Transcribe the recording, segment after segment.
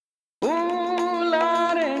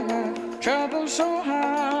so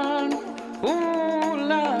hard, ooh,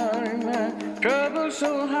 Lord, my trouble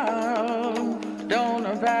so hard. Don't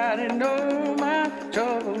nobody know my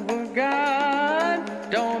trouble but God.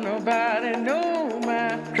 Don't nobody know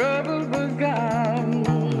my trouble but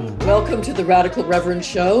God. Welcome to the Radical Reverend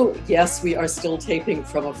Show. Yes, we are still taping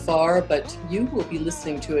from afar, but you will be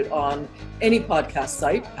listening to it on any podcast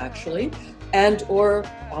site, actually, and or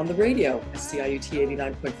on the radio, CIUT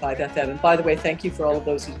 89.5 FM. And by the way, thank you for all of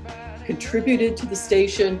those who contributed to the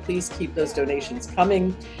station. Please keep those donations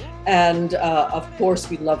coming. And of course,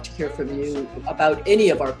 we'd love to hear from you about any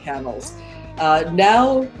of our panels.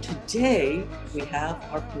 Now, today, we have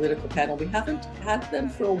our political panel. We haven't had them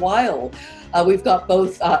for a while. We've got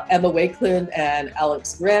both Emma Wakelin and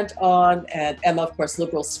Alex Grant on. And Emma, of course,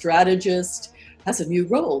 liberal strategist, has a new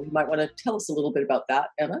role. You might want to tell us a little bit about that,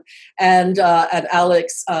 Emma. And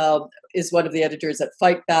Alex is one of the editors at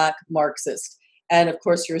Fightback, Marxist. And of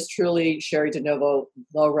course, yours truly, Sherry DeNovo,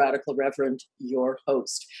 the Radical Reverend, your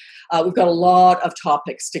host. We've got a lot of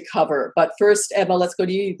topics to cover. But first, Emma, let's go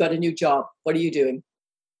to you. You've got a new job. What are you doing?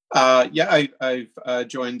 I've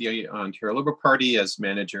joined the Ontario Liberal Party as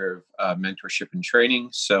manager of mentorship and training.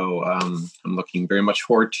 So I'm looking very much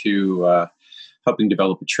forward to helping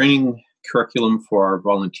develop a training curriculum for our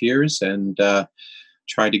volunteers and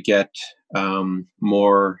try to get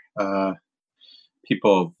more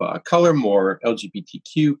people of color, more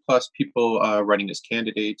LGBTQ plus people running as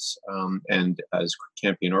candidates and as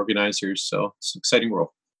campaign organizers. So it's an exciting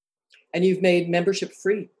role. And you've made membership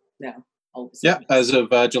free now. Yeah, as of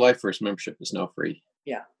July 1st, membership is now free.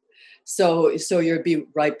 Yeah. So you'd be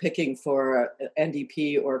right picking for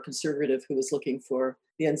NDP or Conservative who is looking for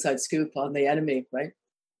the inside scoop on the enemy, right?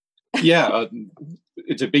 Yeah,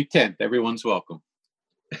 it's a big tent. Everyone's welcome.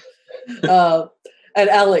 And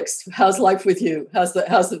Alex, how's life with you? How's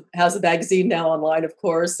the magazine now online, of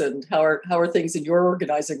course, and how are things in your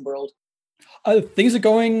organizing world? Things are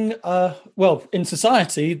going well in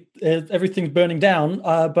society. Everything's burning down,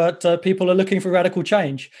 but people are looking for radical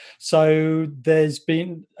change. So there's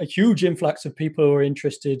been a huge influx of people who are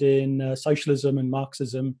interested in socialism and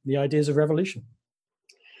Marxism, the ideas of revolution.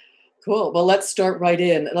 Cool. Well, let's start right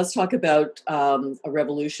in. Let's talk about a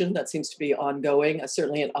revolution that seems to be ongoing,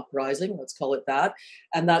 certainly an uprising, let's call it that.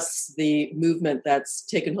 And that's the movement that's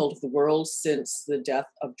taken hold of the world since the death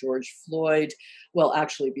of George Floyd. Well,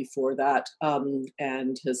 actually before that,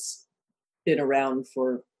 and has been around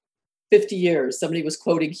for 50 years. Somebody was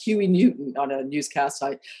quoting Huey Newton on a newscast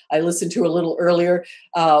I listened to a little earlier.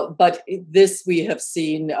 But this we have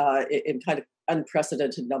seen in kind of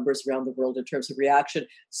unprecedented numbers around the world in terms of reaction,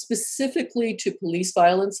 specifically to police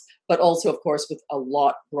violence, but also, of course, with a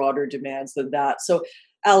lot broader demands than that. So,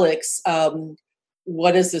 Alex,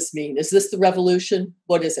 what does this mean? Is this the revolution?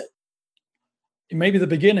 What is it? It may be the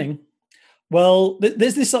beginning. Well,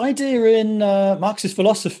 there's this idea in Marxist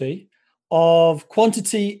philosophy of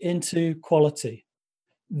quantity into quality,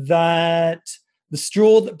 that the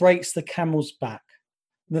straw that breaks the camel's back.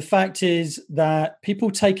 The fact is that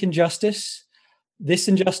people take injustice, this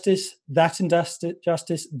injustice, that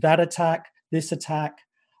injustice, that attack, this attack,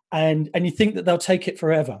 and you think that they'll take it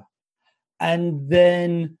forever. And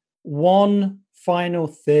then one final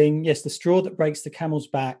thing, yes, the straw that breaks the camel's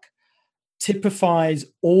back typifies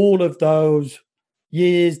all of those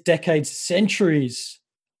years, decades, centuries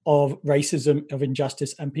of racism, of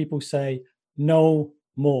injustice, and people say, no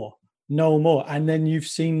more, no more. And then you've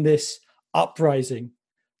seen this uprising,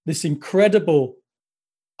 this incredible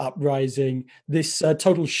uprising, this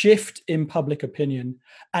total shift in public opinion.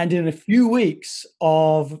 And in a few weeks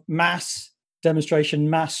of mass demonstration,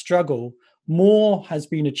 mass struggle, more has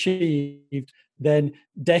been achieved than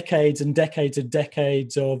decades and decades and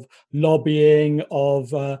decades of lobbying of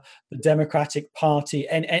the Democratic Party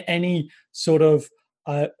and any sort of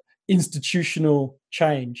institutional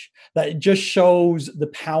change. That it just shows the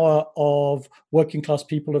power of working class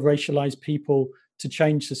people, of racialized people, to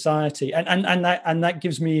change society, and that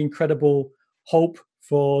gives me incredible hope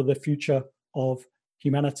for the future of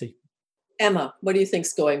humanity. Emma, what do you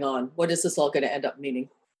think's going on? What is this all going to end up meaning?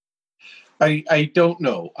 I don't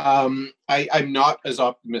know. I'm not as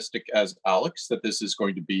optimistic as Alex that this is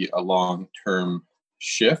going to be a long-term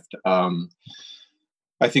shift.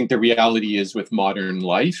 I think the reality is with modern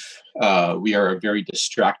life, we are a very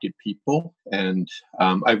distracted people, and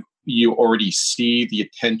you already see the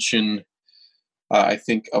attention. I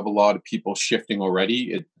think of a lot of people shifting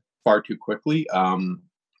already far too quickly. In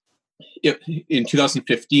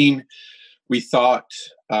 2015, we thought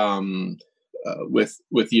with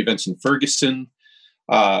the events in Ferguson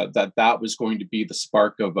that was going to be the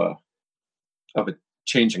spark of a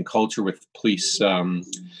change in culture with police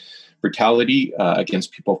brutality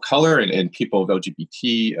against people of color and people of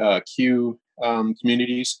LGBTQ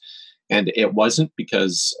communities. And it wasn't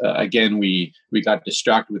because, again, we got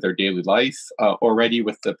distracted with our daily life already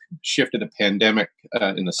with the shift of the pandemic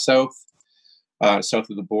in the south of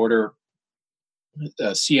the border.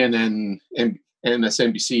 CNN and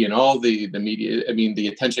MSNBC and all the media, I mean, the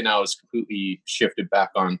attention now is completely shifted back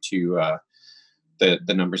onto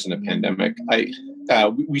the numbers in the pandemic.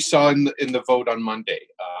 We saw in the vote on Monday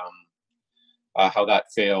how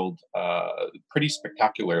that failed pretty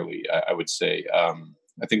spectacularly, I would say.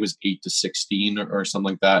 I think it was 8-16 or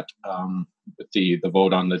something like that, with the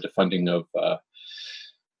vote on the defunding of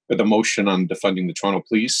the motion on defunding the Toronto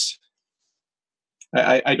Police.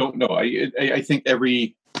 I don't know. I think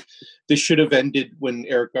this should have ended when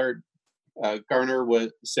Eric Garner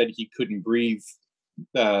said he couldn't breathe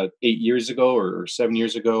 8 years ago or 7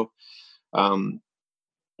 years ago.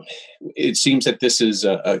 It seems that this is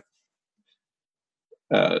a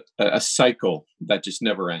cycle that just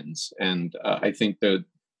never ends, and I think the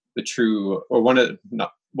true, or one of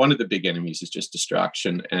the big enemies is just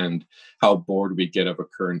distraction and how bored we get of a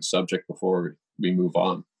current subject before we move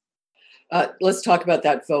on. Let's talk about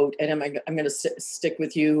that vote, and I'm going to stick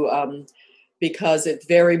with you because it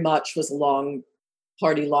very much was along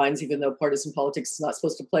party lines, even though partisan politics is not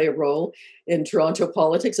supposed to play a role in Toronto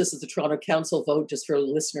politics. This is the Toronto Council vote, just for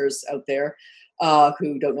listeners out there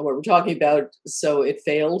who don't know what we're talking about. So it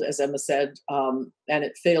failed, as Emma said, and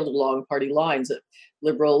it failed along party lines.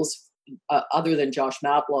 Liberals, other than Josh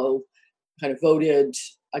Matlow, kind of voted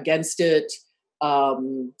against it.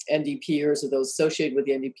 NDPers or those associated with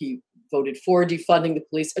the NDP voted for defunding the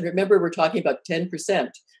police. And remember, we're talking about 10%,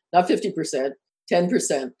 not 50%,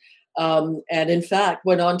 10%. And in fact,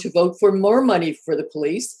 went on to vote for more money for the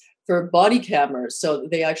police, for body cameras. So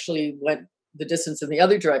they actually went the distance in the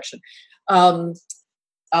other direction. Why?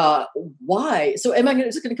 So Emma, I'm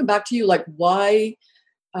just going to come back to you. Like, why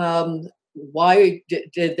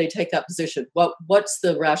did they take that position? What's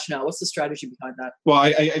the rationale? What's the strategy behind that?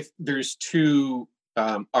 Well, there's two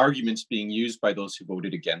arguments being used by those who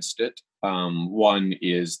voted against it. One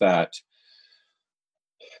is that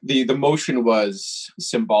the motion was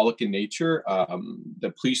symbolic in nature.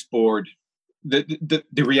 The police board, the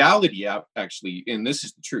reality actually, and this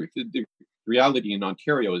is the truth, the reality in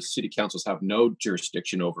Ontario is city councils have no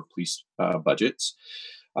jurisdiction over police budgets.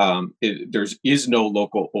 There is no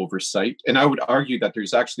local oversight. And I would argue that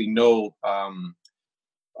there's actually no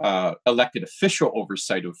elected official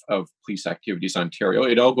oversight of police activities in Ontario.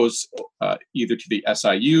 It all goes either to the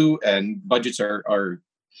SIU, and budgets are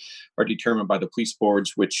determined by the police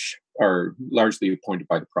boards, which are largely appointed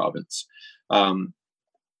by the province.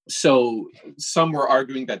 So some were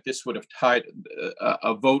arguing that this would have tied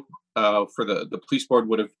a vote for the police board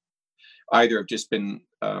would have either have just been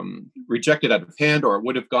rejected out of hand, or it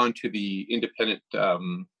would have gone to the independent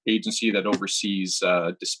agency that oversees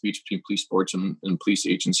disputes between police boards and police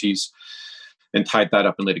agencies, and tied that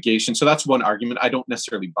up in litigation. So that's one argument. I don't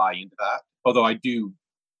necessarily buy into that, although I do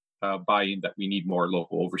buy in that we need more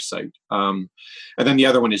local oversight. And then the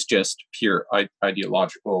other one is just pure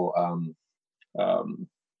ideological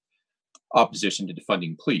opposition to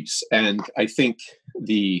defunding police. And I think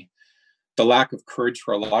the lack of courage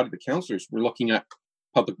for a lot of the councillors, we're looking at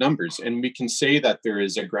public numbers, and we can say that there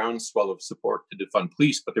is a groundswell of support to defund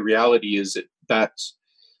police, but the reality is that's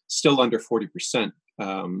still under 40%,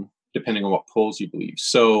 depending on what polls you believe.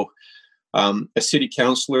 So a city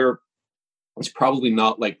councillor is probably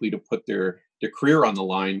not likely to put their career on the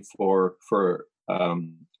line for a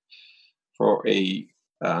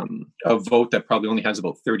vote that probably only has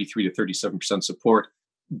about 33 to 37% support,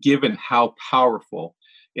 given how powerful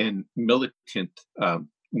and militant,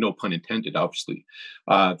 no pun intended, obviously,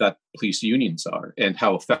 that police unions are, and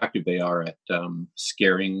how effective they are at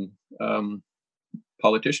scaring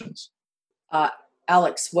politicians.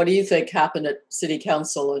 Alex, what do you think happened at City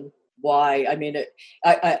Council, and why? I mean,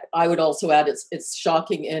 I would also add it's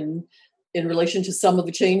shocking in relation to some of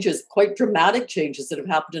the changes, quite dramatic changes that have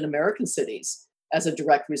happened in American cities as a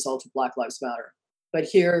direct result of Black Lives Matter. But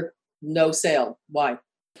here, no sale. Why?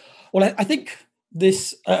 Well, I think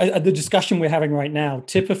this the discussion we're having right now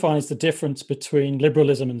typifies the difference between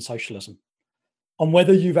liberalism and socialism, on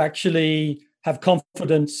whether you've actually have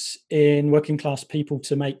confidence in working class people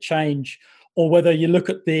to make change, or whether you look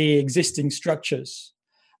at the existing structures.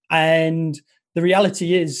 And the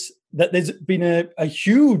reality is that there's been a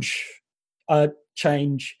huge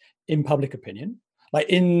change in public opinion. Like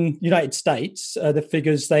in United States, the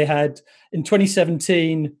figures they had in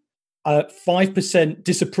 2017, 5%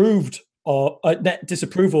 disapproved or net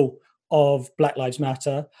disapproval of Black Lives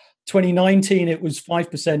Matter. 2019, it was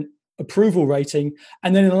 5% approval rating.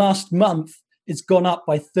 And then in the last month, it's gone up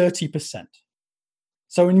by 30%.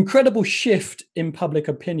 So an incredible shift in public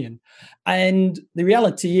opinion. And the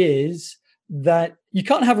reality is that you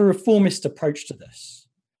can't have a reformist approach to this.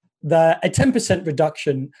 That a 10%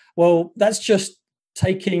 reduction, well, that's just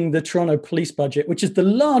taking the Toronto police budget, which is the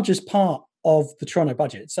largest part of the Toronto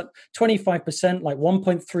budget. It's up 25%, like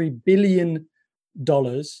 $1.3 billion.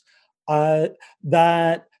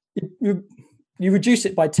 That you reduce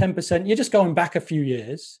it by 10%, you're just going back a few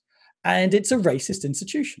years, and it's a racist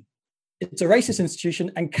institution. It's a racist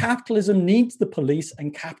institution, and capitalism needs the police,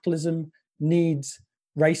 and capitalism needs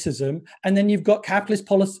racism. And then you've got capitalist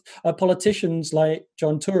politicians like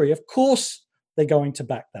John Tory. Of course, they're going to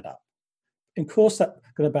back that up. Of course, they're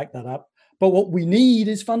going to back that up. But what we need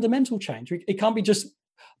is fundamental change. It can't be just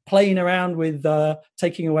playing around with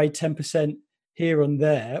taking away 10% here and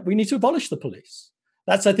there. We need to abolish the police.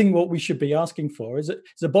 That's, I think, what we should be asking for, is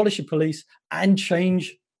abolish the police and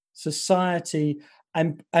change society.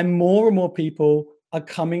 And more people are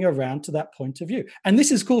coming around to that point of view. And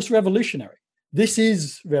this is, of course, revolutionary. This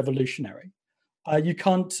is revolutionary. You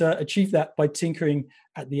can't achieve that by tinkering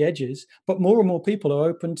at the edges, but more and more people are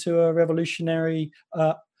open to a revolutionary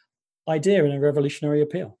idea and a revolutionary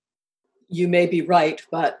appeal. You may be right,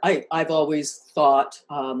 but I've always thought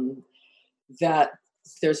that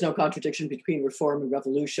there's no contradiction between reform and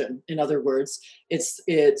revolution. In other words, it's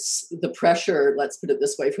the pressure, let's put it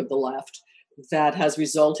this way, from the left that has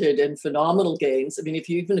resulted in phenomenal gains. I mean, if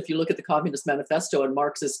you look at the Communist Manifesto and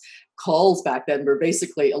Marxist calls back then, were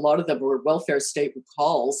basically, a lot of them were welfare state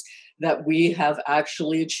calls that we have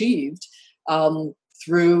actually achieved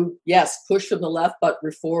through, yes, push from the left, but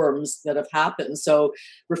reforms that have happened. So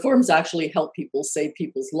reforms actually help people, save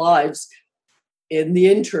people's lives in the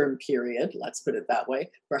interim period, let's put it that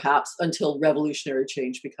way, perhaps until revolutionary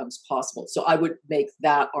change becomes possible. So I would make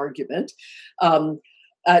that argument.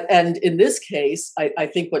 And in this case, I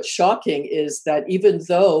think what's shocking is that even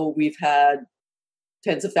though we've had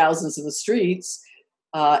tens of thousands in the streets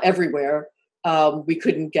everywhere, we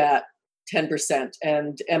couldn't get 10%.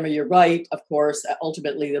 And Emma, you're right, of course,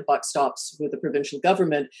 ultimately the buck stops with the provincial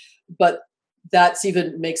government. But that's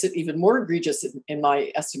makes it even more egregious in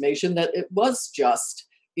my estimation, that it was just,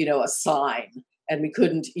 a sign. And we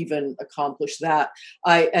couldn't even accomplish that.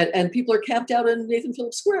 And people are camped out in Nathan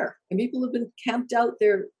Phillips Square, and people have been camped out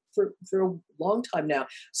there for a long time now.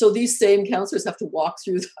 So these same councillors have to walk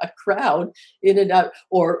through that crowd in and out,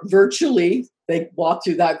 or virtually they walk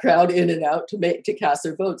through that crowd in and out to cast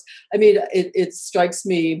their votes. I mean, it strikes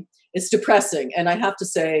me, it's depressing. And I have to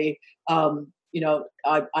say, I'm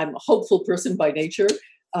a hopeful person by nature.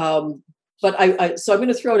 So I'm going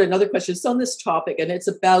to throw out another question. It's on this topic, and it's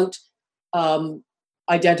about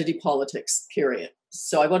identity politics, period.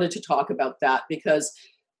 So I wanted to talk about that because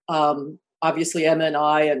obviously Emma and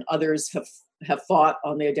I and others have fought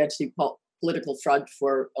on the identity political front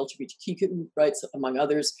for LGBTQ rights, among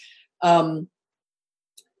others.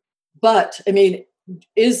 But I mean,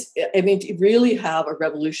 to really have a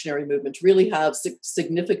revolutionary movement, to really have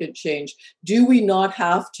significant change, do we not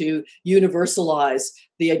have to universalize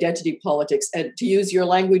the identity politics? And to use your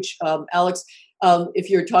language, Alex, if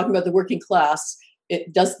you're talking about the working class,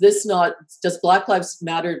 does Black Lives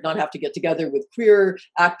Matter not have to get together with queer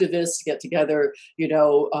activists, get together,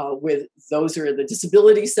 with those who are in the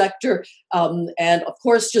disability sector, and of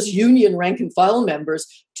course, just union rank and file members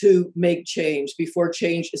to make change before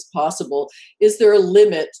change is possible? Is there a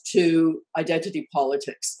limit to identity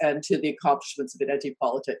politics and to the accomplishments of identity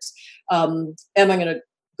politics? Em, I'm going to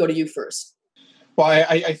go to you first. Well,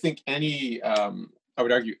 I think I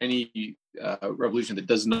would argue any revolution that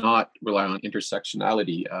does not rely on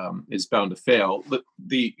intersectionality is bound to fail.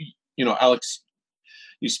 Alex,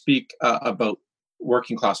 you speak about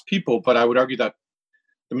working class people, but I would argue that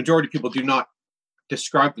the majority of people do not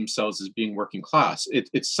describe themselves as being working class.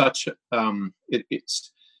 It's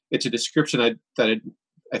a description that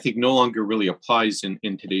I think no longer really applies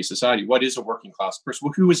in today's society. What is a working class person?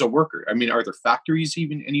 Well, who is a worker? I mean, are there factories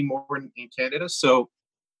even anymore in Canada? So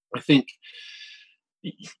I think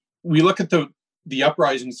we look at the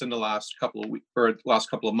uprisings in the last couple of weeks or last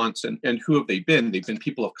couple of months, and who have they been? They've been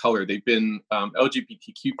people of color. They've been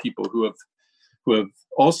LGBTQ people who have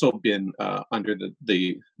also been under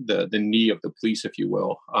the knee of the police, if you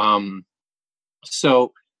will.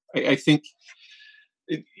 So I think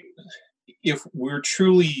if we're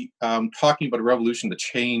truly talking about a revolution to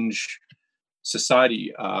change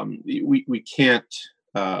society, we can't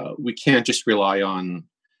just rely on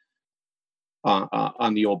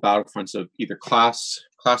the old battlefronts of either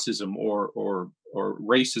classism or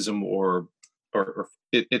racism or or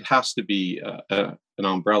it has to be an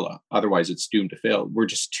umbrella. Otherwise, it's doomed to fail. We're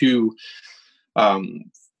just too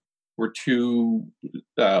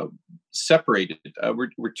separated.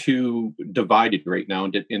 We're too divided right now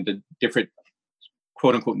into different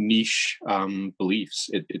quote unquote niche beliefs.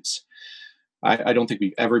 I don't think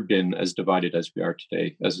we've ever been as divided as we are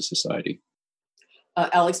today as a society.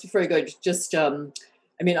 Alex, before I go, just I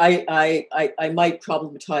might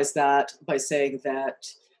problematize that by saying that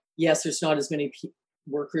yes, there's not as many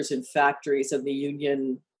workers in factories, and the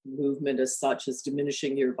union movement as such is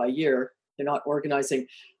diminishing year by year. They're not organizing,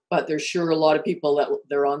 but there's sure a lot of people that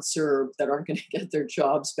they're on CERB that aren't going to get their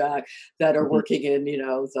jobs back, that are working in,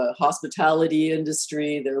 the hospitality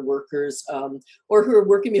industry. They're workers, or who are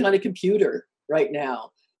working behind a computer right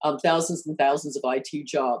now. Thousands and thousands of IT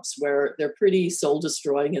jobs where they're pretty soul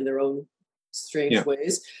destroying in their own strange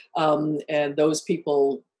ways. And those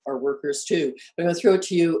people are workers too. I'm going to throw it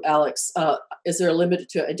to you, Alex. Is there a limit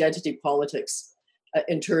to identity politics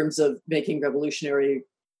in terms of making revolutionary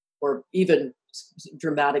or even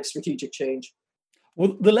dramatic strategic change?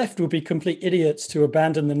 Well, the left would be complete idiots to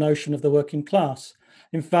abandon the notion of the working class.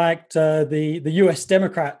 In fact, the US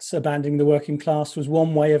Democrats abandoning the working class was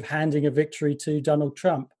one way of handing a victory to Donald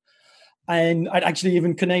Trump. And actually,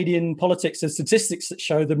 even Canadian politics, there's statistics that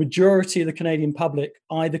show the majority of the Canadian public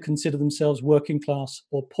either consider themselves working class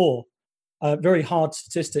or poor. Very hard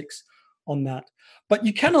statistics on that. But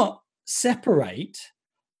you cannot separate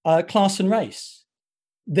class and race.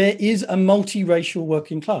 There is a multiracial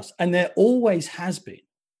working class, and there always has been.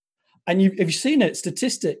 And if you've seen it,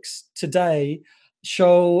 statistics today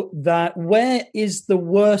show that where is the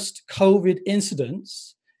worst COVID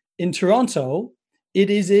incidence in Toronto,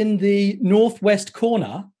 it is in the northwest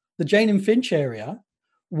corner, the Jane and Finch area,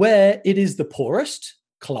 where it is the poorest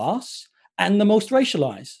class and the most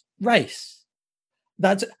racialized race.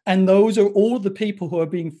 And those are all the people who are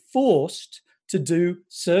being forced to do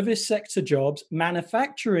service sector jobs,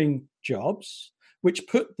 manufacturing jobs, which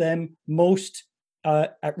put them most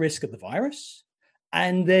at risk of the virus.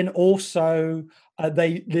 And then also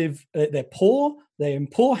they're poor, they're in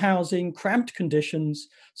poor housing, cramped conditions.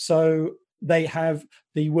 So they have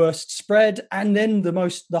the worst spread and then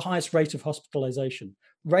the highest rate of hospitalization.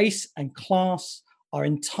 Race and class are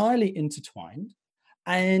entirely intertwined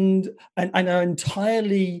and are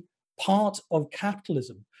entirely part of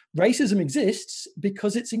capitalism. Racism exists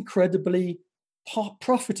because it's incredibly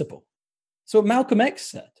profitable. So Malcolm X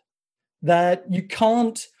said that you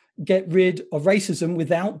can't get rid of racism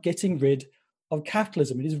without getting rid of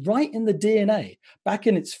capitalism. It is right in the DNA. Back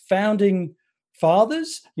in its founding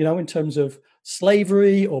fathers, in terms of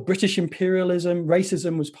slavery or British imperialism,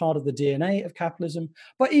 racism was part of the DNA of capitalism.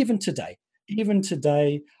 But even today,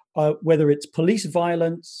 whether it's police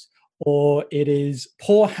violence or it is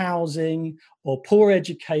poor housing or poor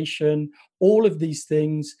education, all of these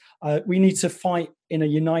things, we need to fight in a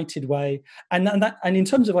united way. And in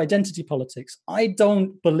terms of identity politics, I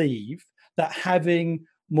don't believe that having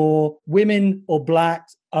more women or black,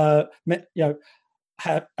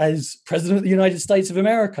 as President of the United States of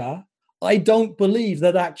America, I don't believe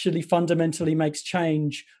that actually fundamentally makes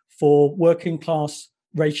change for working class,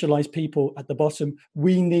 racialized people at the bottom.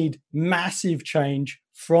 We need massive change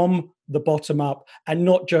from the bottom up and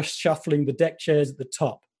not just shuffling the deck chairs at the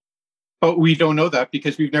top. But we don't know that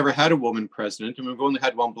because we've never had a woman president, and we've only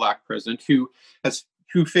had one black president who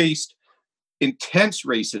faced intense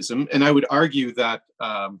racism. And I would argue that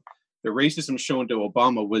the racism shown to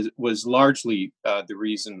Obama was largely the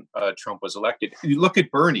reason Trump was elected. If you look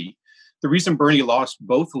at Bernie, the reason Bernie lost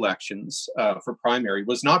both elections for primary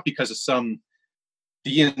was not because of some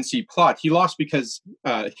DNC plot. He lost because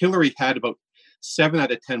Hillary had about 7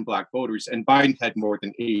 out of 10 black voters, and Biden had more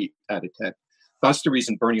than 8 out of 10. That's the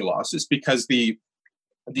reason Bernie lost, is because the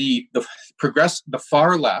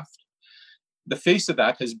far left, the face of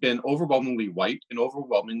that has been overwhelmingly white and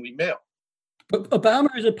overwhelmingly male. But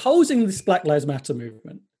Obama is opposing this Black Lives Matter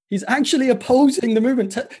movement. He's actually opposing the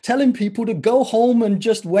movement, telling people to go home and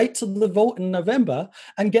just wait till the vote in November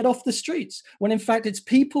and get off the streets. When in fact, it's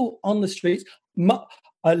people on the streets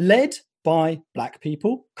led by black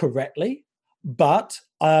people, correctly, but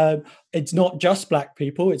it's not just black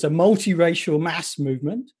people. It's a multiracial mass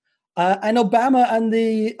movement. And Obama and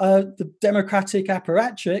the Democratic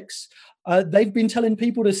apparatchiks, they've been telling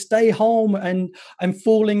people to stay home and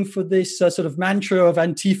falling for this sort of mantra of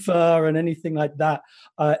Antifa and anything like that.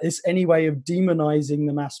 Is any way of demonizing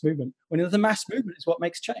the mass movement, when the mass movement is what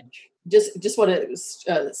makes change. Just want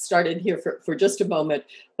to start in here for just a moment.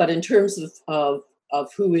 But in terms of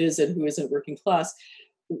who is and who isn't working class,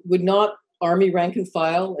 would not Army rank and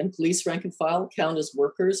file and police rank and file count as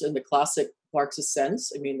workers in the classic Marxist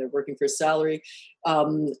sense. I mean, they're working for a salary.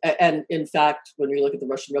 And in fact, when we look at the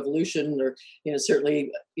Russian Revolution, or,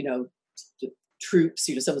 certainly, the troops,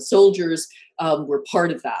 some of the soldiers were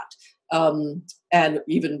part of that. And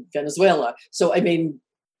even Venezuela. So, I mean,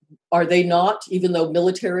 are they not, even though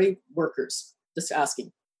military workers? Just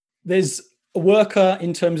asking. There's a worker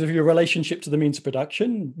in terms of your relationship to the means of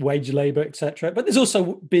production, wage labor, etc. But there's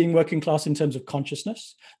also being working class in terms of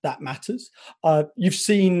consciousness. That matters. You've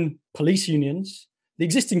seen police unions. The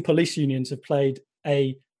existing police unions have played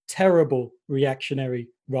a terrible reactionary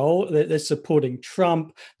role. They're supporting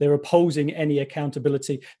Trump. They're opposing any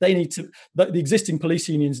accountability. The existing police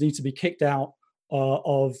unions need to be kicked out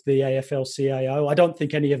of the AFL-CIO. I don't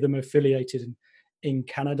think any of them are affiliated in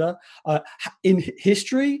Canada. In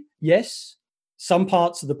history, yes, some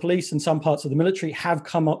parts of the police and some parts of the military have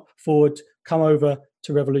come over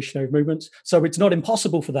to revolutionary movements. So it's not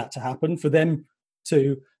impossible for that to happen, for them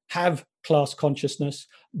to have class consciousness.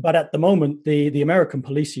 But at the moment, the American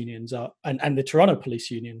police unions and the Toronto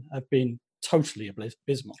Police Union have been totally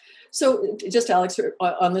abysmal. So just Alex,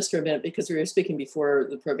 on this for a minute, because we were speaking before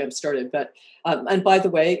the program started, but, and by the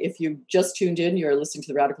way, if you just tuned in, you're listening to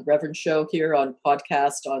the Radical Reverend Show here on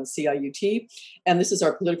podcast on CIUT. And this is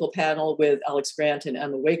our political panel with Alex Grant and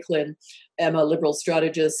Emma Wakelin. Emma, liberal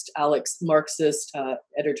strategist, Alex, Marxist,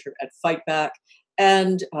 editor at Fightback,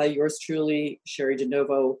 and yours truly, Sherry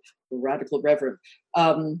DeNovo, the Radical Reverend.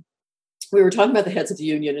 We were talking about the heads of the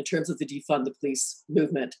union in terms of the defund the police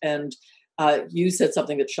movement. And you said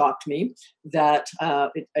something that shocked me, that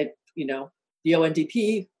the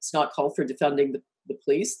ONDP is not called for defunding the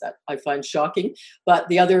police. That I find shocking. But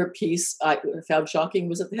the other piece I found shocking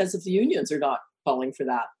was that the heads of the unions are not calling for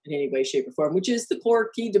that in any way, shape, or form, which is the core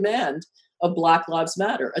key demand of Black Lives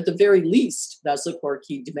Matter. At the very least, that's the core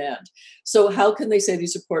key demand. So how can they say they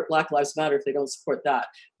support Black Lives Matter if they don't support that?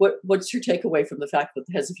 What's your takeaway from the fact that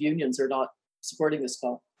the heads of unions are not supporting this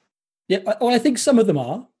call? Yeah, well, I think some of them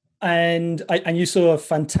are. And you saw a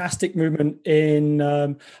fantastic movement in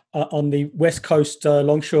on the West Coast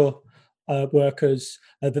longshore workers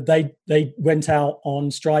that they went out on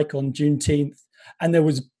strike on Juneteenth, and there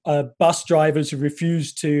was bus drivers who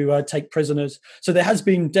refused to take prisoners. So there has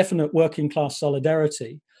been definite working class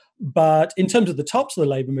solidarity. But in terms of the tops of the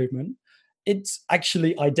labor movement, it's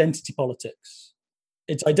actually identity politics.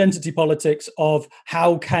 It's identity politics of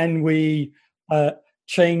how can we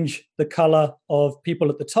change the color of people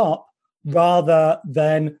at the top rather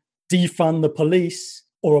than defund the police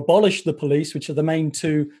or abolish the police, which are the main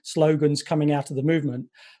two slogans coming out of the movement,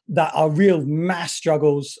 that are real mass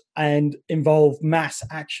struggles and involve mass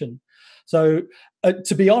action. So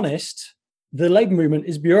to be honest, the labor movement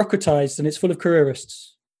is bureaucratized and it's full of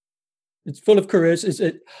careerists. It's full of careers.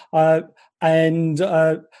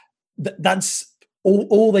 That's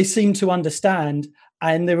all they seem to understand,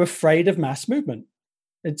 and they're afraid of mass movement.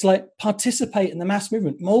 It's like participate in the mass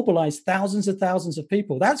movement, mobilize thousands of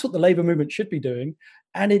people. That's what the labor movement should be doing,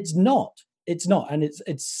 and it's not. It's not, and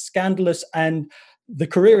it's scandalous. And the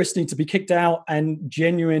careerists need to be kicked out, and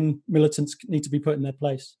genuine militants need to be put in their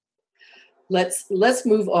place. Let's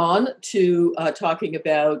move on to talking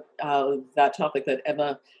about that topic that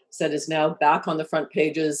Emma said is now back on the front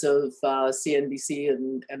pages of CNBC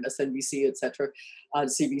and MSNBC, et cetera, on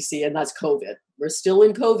CBC, and that's COVID. We're still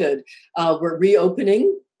in COVID. We're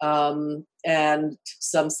reopening, and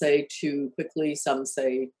some say too quickly, some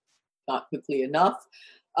say not quickly enough.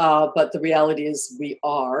 But the reality is we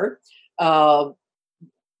are. How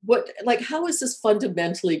is this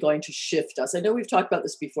fundamentally going to shift us? I know we've talked about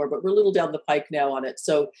this before, but we're a little down the pike now on it.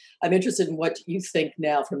 So I'm interested in what you think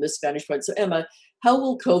now from this vantage point. So Emma, how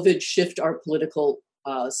will COVID shift our political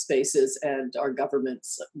spaces and our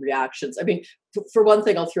government's reactions? I mean, for one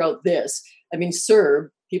thing, I'll throw out this. I mean, CERB,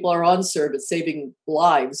 people are on CERB. It's saving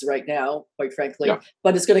lives right now, quite frankly,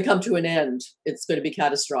 but it's going to come to an end. It's going to be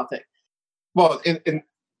catastrophic. Well, and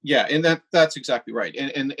that's exactly right.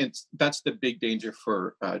 And that's the big danger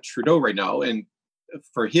for Trudeau right now. And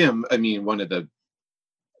for him, I mean, one of the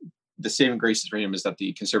saving graces for him is that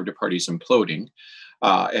the Conservative Party is imploding,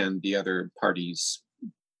 and the other parties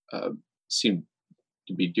seem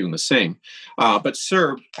to be doing the same. But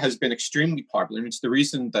CERB has been extremely popular, and it's the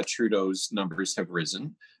reason that Trudeau's numbers have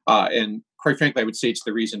risen. And quite frankly, I would say it's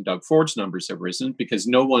the reason Doug Ford's numbers have risen, because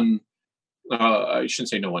no one, I shouldn't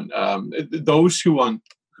say no one, those who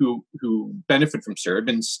benefit from CERB,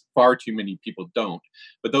 and far too many people don't,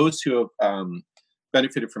 but those who have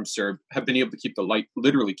benefited from CERB have been able to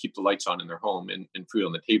literally keep the lights on in their home and food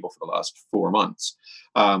on the table for the last 4 months.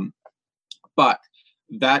 But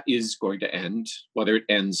that is going to end, whether it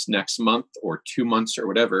ends next month or 2 months or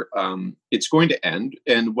whatever. It's going to end,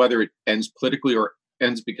 and whether it ends politically or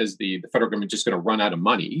ends because the federal government is just going to run out of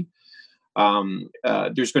money,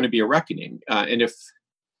 there's going to be a reckoning. And if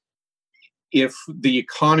the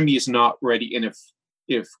economy is not ready, and if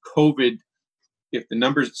the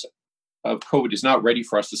numbers of COVID is not ready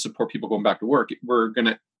for us to support people going back to work, we're going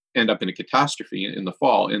to end up in a catastrophe in the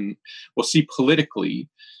fall. And we'll see politically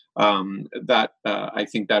that I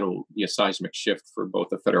think that'll be a seismic shift for both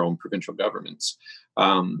the federal and provincial governments.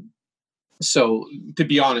 So to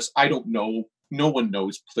be honest, I don't know. No one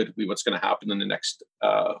knows politically what's going to happen in the next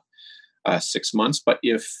 6 months. But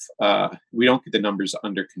if we don't get the numbers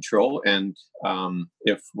under control, and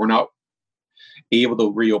if we're not able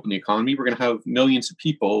to reopen the economy, we're going to have millions of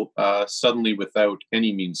people suddenly without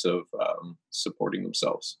any means of supporting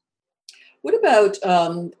themselves. What about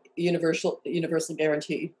universal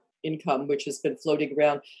guarantee income, which has been floating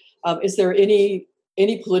around? Is there any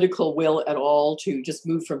political will at all to just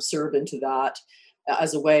move from CERB into that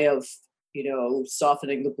as a way of,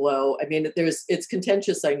 softening the blow? I mean, it's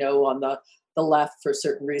contentious, I know, on the left for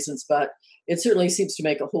certain reasons, but it certainly seems to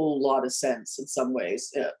make a whole lot of sense in some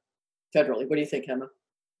ways federally. What do you think, Emma?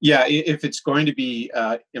 Yeah, if it's going to be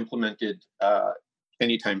implemented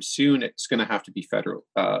anytime soon, it's going to have to be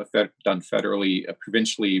done federally.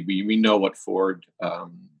 Provincially, we know what Ford,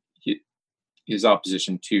 his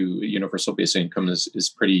opposition to universal basic income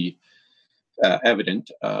is pretty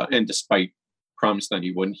evident. And despite promise that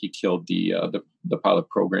he wouldn't, he killed the pilot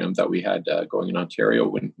program that we had going in Ontario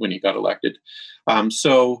when he got elected. I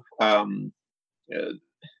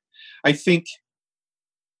think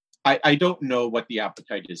I don't know what the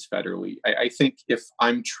appetite is federally. I think if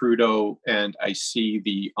I'm Trudeau and I see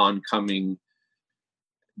the oncoming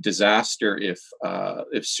disaster, if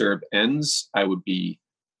CERB ends, I would be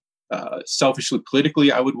selfishly,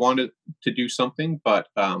 politically, I would want to do something, but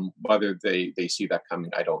whether they see that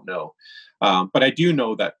coming, I don't know. But I do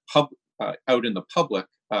know that out in the public,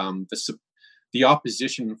 the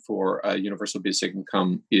opposition for universal basic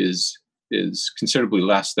income is considerably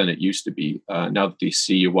less than it used to be now that they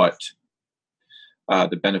see what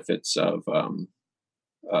the benefits of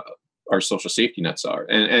our social safety nets are,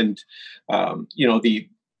 and the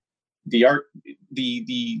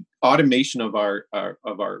automation of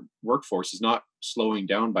our workforce is not slowing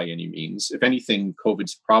down by any means. If anything,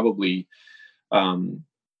 COVID's probably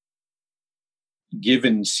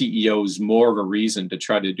given CEOs more of a reason to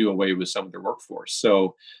try to do away with some of their workforce.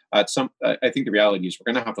 So I think the reality is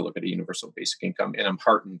we're going to have to look at a universal basic income, and I'm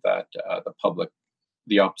heartened that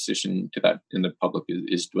the opposition to that in the public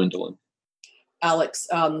is dwindling. Alex,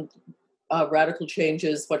 radical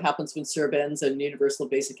changes, what happens when CERB ends, and universal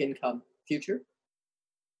basic income future?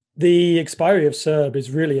 The expiry of CERB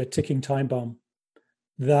is really a ticking time bomb.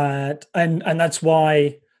 And that's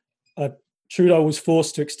why Trudeau was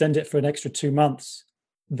forced to extend it for an extra 2 months.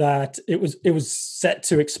 That it was set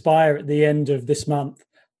to expire at the end of this month,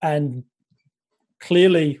 and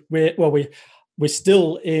clearly we're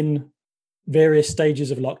still in various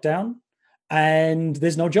stages of lockdown, and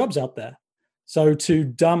there's no jobs out there. So to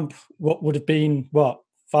dump what would have been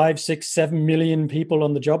 5, 6, 7 million people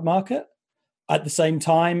on the job market at the same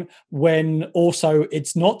time, when also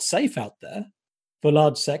it's not safe out there for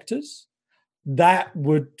large sectors, that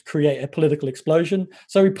would create a political explosion.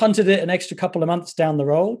 So we punted it an extra couple of months down the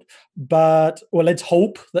road. But, let's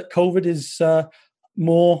hope that COVID is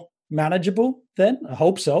more manageable then. I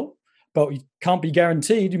hope so. But it can't be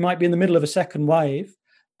guaranteed. You might be in the middle of a second wave.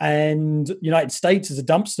 And the United States is a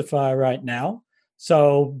dumpster fire right now.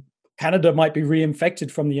 So Canada might be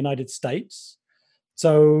reinfected from the United States.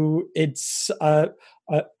 So it's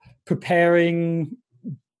preparing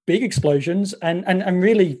big explosions, and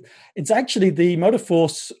really, it's actually the motive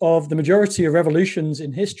force of the majority of revolutions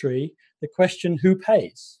in history. The question, who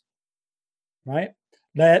pays, right?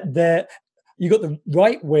 You got the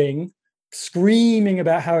right wing screaming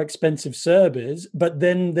about how expensive CERB is, but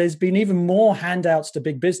then there's been even more handouts to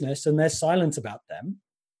big business, and they're silent about them.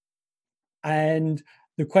 And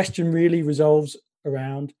the question really resolves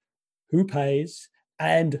around who pays,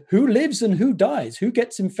 and who lives and who dies, who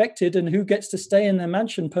gets infected and who gets to stay in their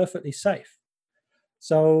mansion perfectly safe.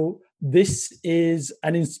 So this is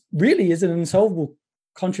really is an insolvable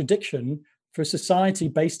contradiction for a society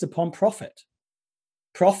based upon profit.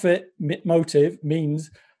 Profit motive means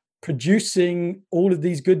producing all of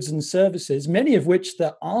these goods and services, many of which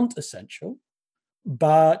that aren't essential,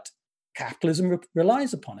 but capitalism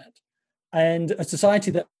relies upon it. And a society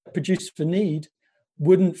that produced for need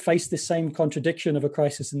wouldn't face the same contradiction of a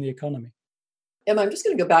crisis in the economy. Emma, I'm just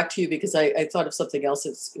going to go back to you because I thought of something else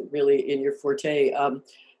that's really in your forte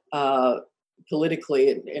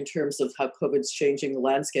politically in terms of how COVID's changing the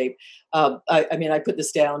landscape. I mean, I put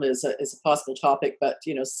this down as a possible topic, but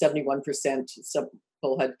 71%. Some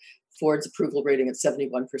people had Ford's approval rating at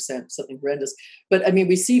 71%, something horrendous. But I mean,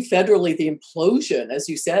 we see federally the implosion, as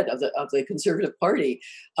you said, of the Conservative Party,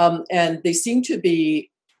 and they seem to be,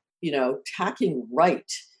 tacking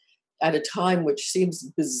right at a time which seems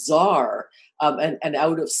bizarre and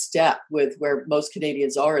out of step with where most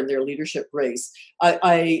Canadians are in their leadership race.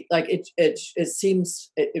 I like it. It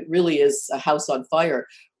seems it really is a house on fire.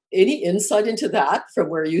 Any insight into that from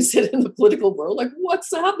where you sit in the political world? Like,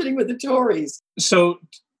 what's happening with the Tories? So,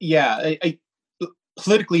 yeah,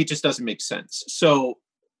 politically, it just doesn't make sense. So,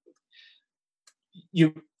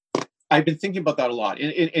 I've been thinking about that a lot,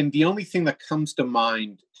 and the only thing that comes to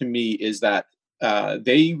mind to me is that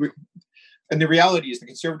and the reality is the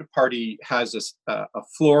Conservative Party has a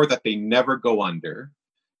floor that they never go under,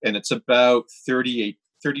 and it's about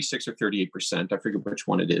 36 or 38%. I forget which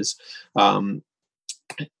one it is.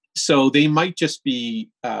 So they might just be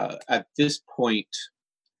at this point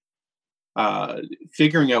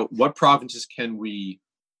figuring out what provinces can we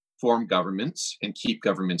form governments and keep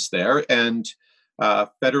governments there, and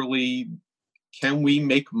federally, can we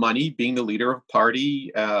make money being the leader of a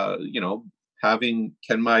party?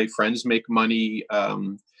 Can my friends make money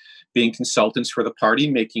being consultants for the party,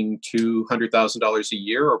 making $200,000 a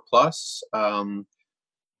year or plus, and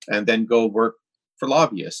then go work for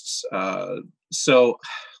lobbyists? So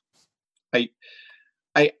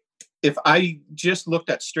if I just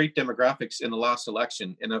looked at straight demographics in the last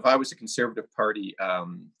election, and if I was a Conservative Party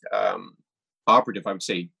operative, I would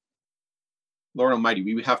say, Lord Almighty,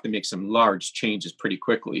 we would have to make some large changes pretty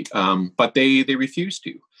quickly. But they refuse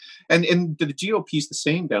to. And the GOP is the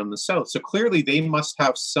same down in the South. So clearly they must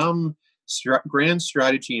have some grand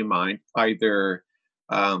strategy in mind, either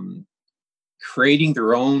creating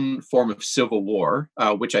their own form of civil war,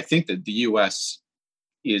 which I think that the U.S.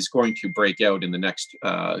 is going to break out in the next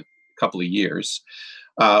couple of years,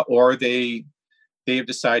 or they have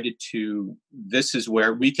decided this is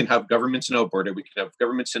where we can have governments in Alberta, we can have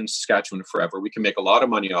governments in Saskatchewan forever, we can make a lot of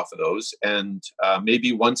money off of those, and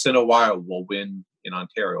maybe once in a while we'll win in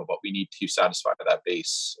Ontario, but we need to satisfy that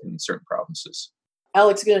base in certain provinces.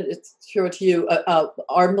 Alex, I'm going to throw it to you.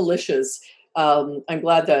 Our militias, I'm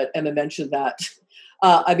glad that Emma mentioned that.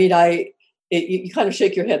 You kind of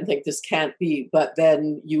shake your head and think this can't be, but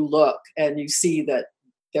then you look and you see that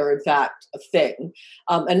they're in fact a thing.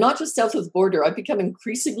 And not just south of the border. I've become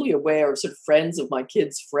increasingly aware of sort of friends of my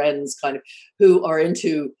kids' friends kind of who are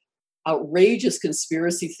into outrageous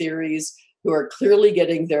conspiracy theories, who are clearly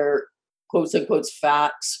getting their quotes unquote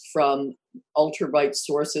facts from ultra-right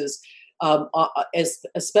sources.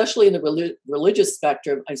 Especially in the religious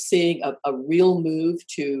spectrum, I'm seeing a real move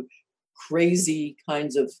to crazy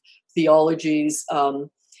kinds of theologies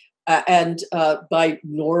and by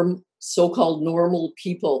so-called normal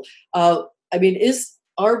people. Are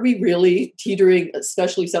we really teetering,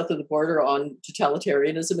 especially south of the border, on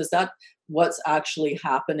totalitarianism? Is that what's actually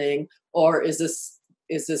happening, or is this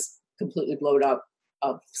completely blown up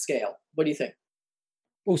of scale? What do you think?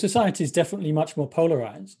 Well, society is definitely much more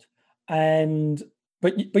polarized,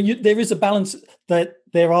 but there is a balance that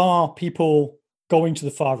there are people going to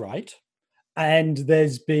the far right, and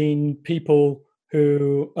there's been people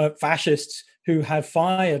who are fascists who have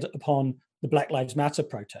fired upon the Black Lives Matter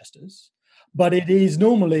protesters. But it is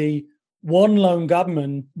normally one lone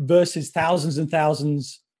government versus thousands and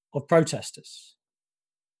thousands of protesters,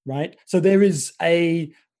 right? So there is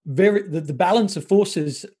the balance of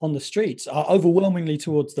forces on the streets are overwhelmingly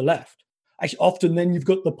towards the left. Actually, often then you've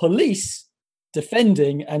got the police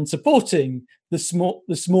defending and supporting the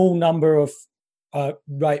small number of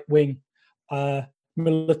right-wing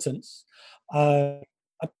militants.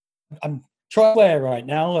 I'm trying to swear right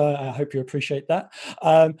now. I hope you appreciate that.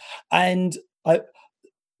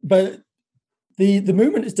 But the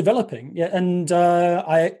movement is developing, yeah. And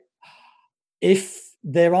if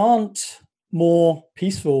there aren't more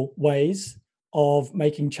peaceful ways of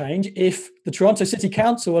making change, if the Toronto City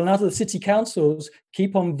Council and other city councils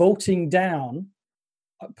keep on voting down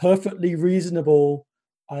perfectly reasonable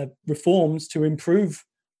reforms to improve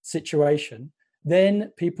situation,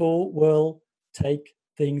 then people will take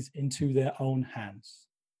things into their own hands.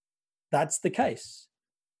 That's the case.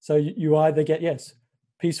 So you either get, yes,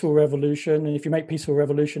 peaceful revolution, and if you make peaceful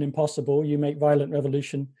revolution impossible, you make violent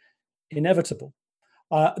revolution inevitable.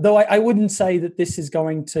 Though I wouldn't say that this is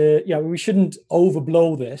going to, we shouldn't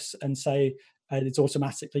overblow this and say it's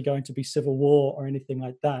automatically going to be civil war or anything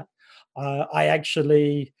like that.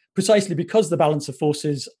 precisely because the balance of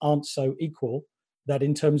forces aren't so equal, that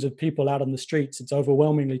in terms of people out on the streets, it's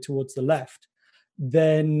overwhelmingly towards the left,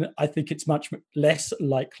 then I think it's much less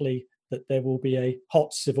likely that there will be a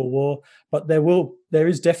hot civil war. But there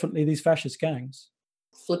is definitely these fascist gangs.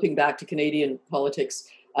 Flipping back to Canadian politics,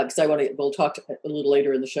 because we'll talk a little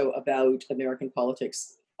later in the show about American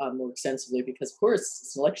politics more extensively, because of course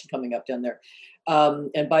it's an election coming up down there.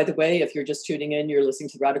 And by the way, if you're just tuning in, you're listening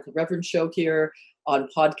to the Radical Reverend Show here on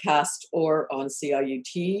podcast or on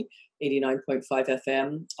CIUT 89.5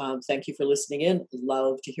 FM. Thank you for listening in.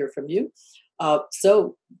 Love to hear from you.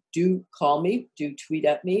 So do call me, do tweet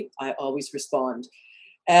at me. I always respond.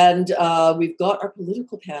 And we've got our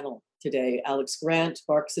political panel today. Alex Grant,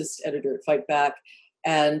 Marxist editor at Fightback,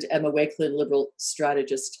 and Emma Wakelin, liberal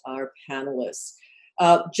strategist, our panelists.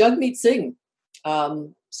 Jagmeet Singh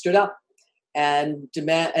stood up and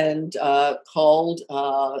called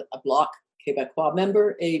a Bloc Québécois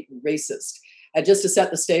member a racist. And just to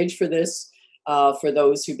set the stage for this, for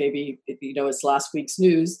those who maybe, it's last week's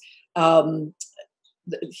news, the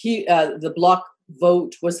Bloc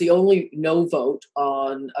vote was the only no vote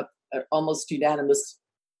on an almost unanimous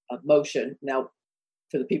motion. Now,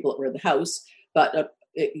 for the people that were in the House, but a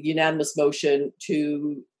unanimous motion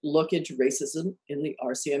to look into racism in the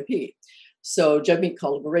RCMP. So Jagmeet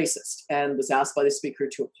called him a racist and was asked by the speaker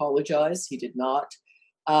to apologize. He did not.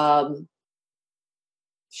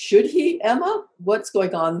 Should he, Emma? What's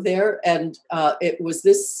going on there? And it was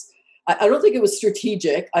this, I don't think it was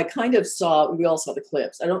strategic. I kind of saw, we all saw the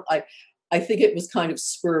clips. I think it was kind of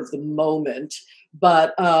spur of the moment,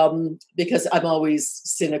 but because I'm always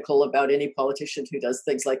cynical about any politician who does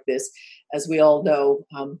things like this. As we all know,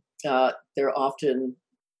 they're often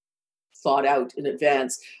thought out in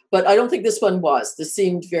advance. But I don't think this one was. This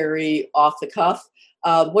seemed very off the cuff.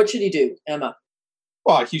 What should he do, Emma?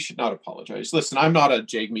 Well, he should not apologize. Listen, I'm not a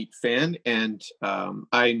Jagmeet fan, and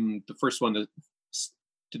I'm the first one to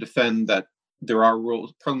defend that there are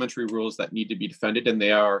rules, parliamentary rules that need to be defended, and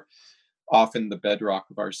they are often the bedrock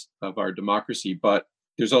of our democracy. But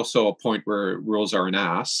there's also a point where rules are an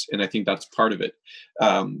ass, and I think that's part of it.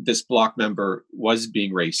 This Bloc member was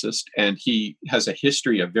being racist, and he has a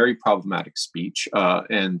history of very problematic speech.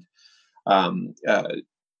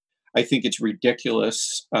 I think it's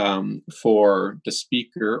ridiculous for the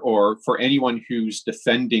speaker or for anyone who's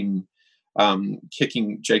defending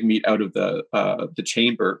kicking Jagmeet out of the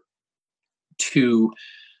chamber, to,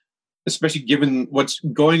 especially given what's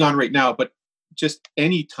going on right now, but just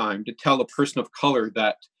any time to tell a person of color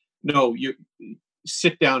that, no, you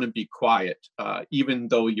sit down and be quiet, even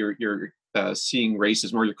though you're seeing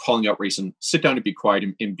racism or you're calling out racism, sit down and be quiet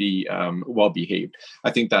and be well behaved.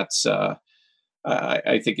 I think that's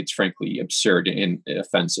I think it's frankly absurd and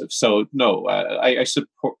offensive. So no, I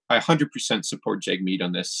 100% support Jagmeet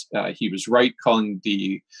on this. He was right calling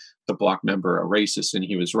the Bloc member a racist, and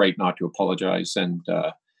he was right not to apologize. And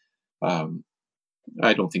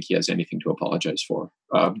I don't think he has anything to apologize for.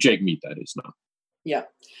 Jagmeet, that is, not. Yeah.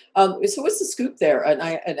 So what's the scoop there? And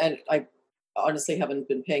I honestly haven't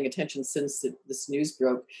been paying attention since this news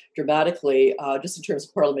broke dramatically. Just in terms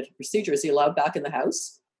of parliamentary procedure, is he allowed back in the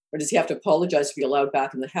House? Or does he have to apologize to be allowed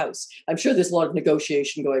back in the House? I'm sure there's a lot of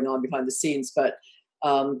negotiation going on behind the scenes, but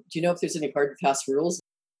do you know if there's any hard and fast rules?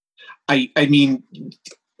 I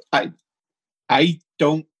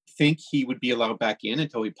don't think he would be allowed back in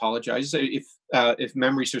until he apologizes. If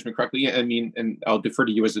memory serves me correctly, I mean, and I'll defer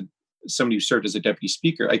to you as somebody who served as a deputy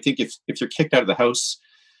speaker. I think if you're kicked out of the House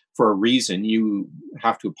for a reason, you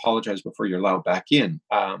have to apologize before you're allowed back in.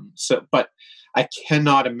 But I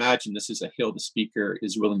cannot imagine this is a hill the speaker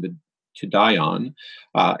is willing to die on.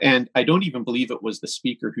 And I don't even believe it was the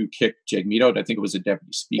speaker who kicked Jagmeet out. I think it was a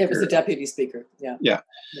deputy speaker. It was a deputy speaker. Yeah. Yeah.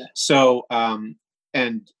 So,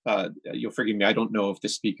 you'll forgive me, I don't know if the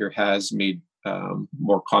speaker has made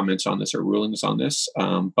more comments on this or rulings on this,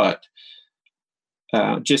 but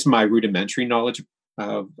just my rudimentary knowledge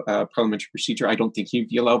of parliamentary procedure, I don't think he'd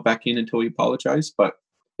be allowed back in until he apologized. But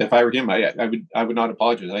if I were him, I would not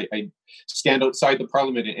apologize. I stand outside the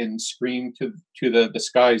parliament and scream to the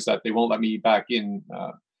skies that they won't let me back in.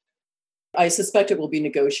 I suspect it will be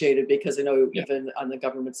negotiated, because I know even on the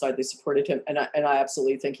government side they supported him, and I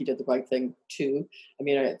absolutely think he did the right thing too. I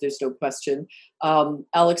mean, there's no question.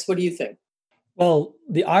 Alex, what do you think? Well,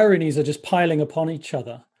 the ironies are just piling upon each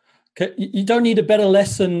other. You don't need a better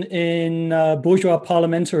lesson in bourgeois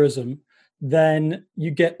parliamentarism than you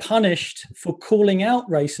get punished for calling out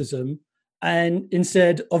racism and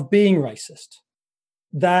instead of being racist.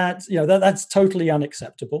 That's totally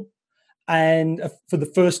unacceptable. And for the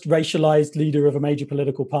first racialized leader of a major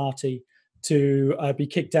political party to be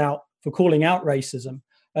kicked out for calling out racism,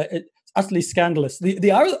 It's utterly scandalous.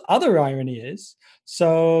 The other irony is,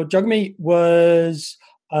 so Jagmeet was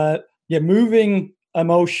moving a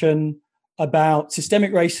motion about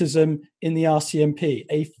systemic racism in the RCMP,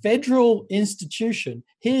 a federal institution.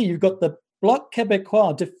 Here you've got the Bloc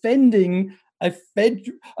Québécois defending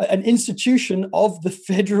an institution of the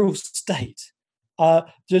federal state.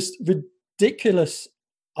 Just ridiculous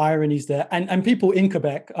ironies there. And people in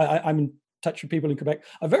Quebec, I'm in touch with people in Quebec,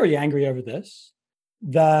 are very angry over this.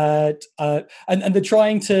 That and they're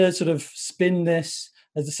trying to sort of spin this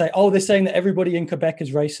as to say, they're saying that everybody in Quebec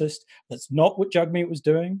is racist. That's not what Jagmeet was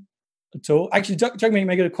doing at all. Actually, Jagmeet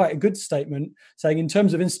made quite a good statement saying, in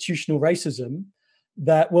terms of institutional racism,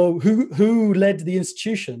 that, well, who led the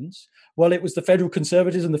institutions? Well, it was the federal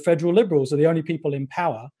conservatives and the federal liberals are the only people in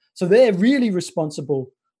power. So they're really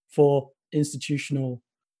responsible for institutional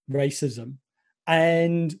racism.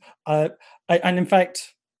 And in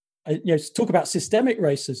fact, talk about systemic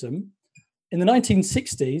racism. In the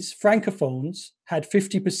 1960s, Francophones had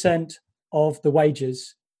 50% of the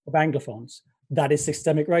wages of Anglophones. That is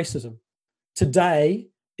systemic racism. Today,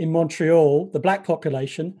 in Montreal, the Black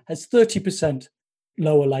population has 30%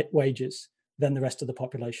 lower wages than the rest of the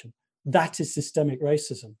population. That is systemic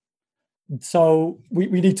racism. So we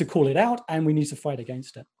need to call it out and we need to fight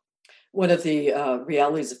against it. One of the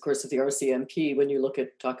realities, of course, of the RCMP, when you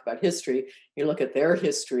talk about history, you look at their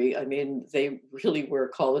history, I mean, they really were a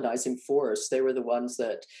colonizing force. They were the ones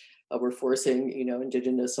that were forcing,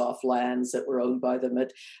 Indigenous off lands that were owned by them.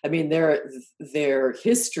 I mean, their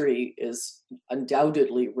history is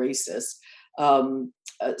undoubtedly racist.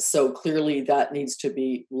 So clearly that needs to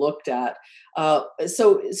be looked at.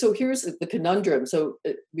 So here's the conundrum. So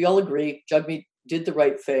we all agree, Jagmeet did the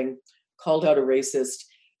right thing, called out a racist.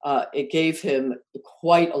 It gave him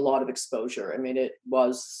quite a lot of exposure. I mean, it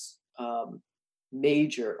was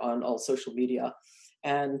major on all social media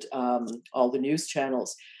and all the news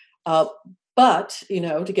channels. But,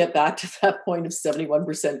 to get back to that point of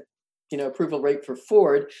 71%, approval rate for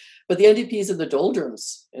Ford, but the NDP's in the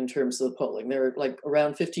doldrums in terms of the polling. They're like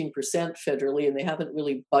around 15% federally, and they haven't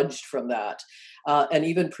really budged from that. And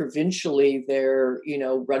even provincially, they're,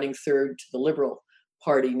 running third to the Liberal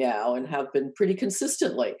Party now and have been pretty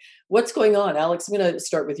consistently. What's going on, Alex? I'm going to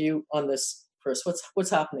start with you on this first. What's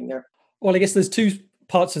happening there? Well, I guess there's two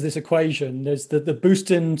parts of this equation. There's the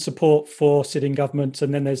boost in support for sitting governments,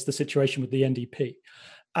 and then there's the situation with the NDP.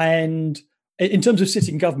 And in terms of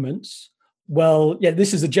sitting governments, well,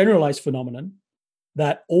 this is a generalized phenomenon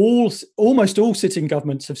that almost all sitting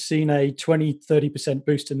governments have seen a 20-30%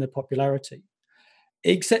 boost in their popularity.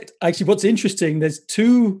 Except, actually, what's interesting, there's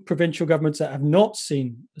two provincial governments that have not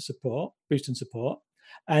seen a boost in support,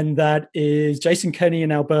 and that is Jason Kenney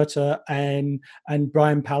in Alberta and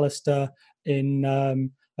Brian Pallister in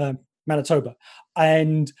Manitoba.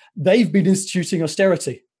 And they've been instituting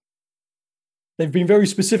austerity. They've been very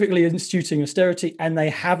specifically instituting austerity, and they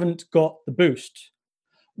haven't got the boost.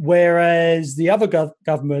 Whereas the other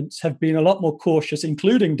governments have been a lot more cautious,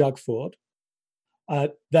 including Doug Ford,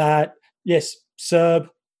 that, yes, CERB,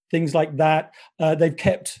 things like that. They've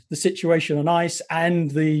kept the situation on ice and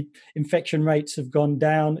the infection rates have gone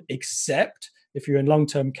down, except if you're in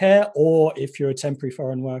long-term care or if you're a temporary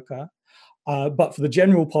foreign worker. But for the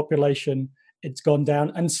general population, it's gone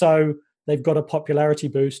down. And so they've got a popularity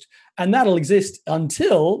boost. And that'll exist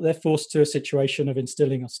until they're forced to a situation of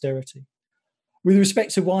instilling austerity. With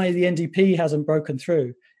respect to why the NDP hasn't broken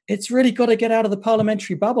through, it's really got to get out of the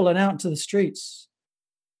parliamentary bubble and out into the streets.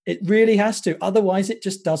 It really has to. Otherwise, it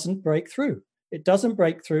just doesn't break through. It doesn't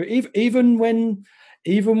break through. Even when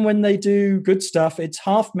they do good stuff, it's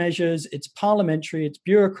half measures, it's parliamentary, it's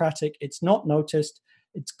bureaucratic, it's not noticed.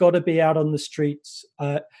 It's got to be out on the streets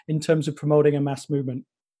in terms of promoting a mass movement.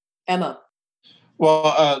 Emma.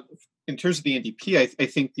 Well, in terms of the NDP, I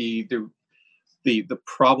think the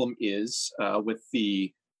problem is with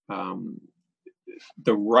the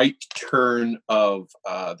right turn of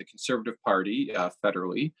the Conservative Party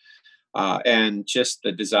federally, and just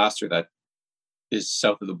the disaster that is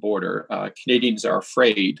south of the border. Canadians are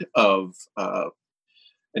afraid of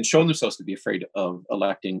and shown themselves to be afraid of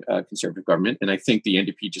electing a Conservative government, and I think the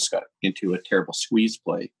NDP just got into a terrible squeeze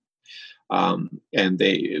play. And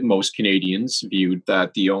most Canadians viewed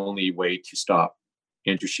that the only way to stop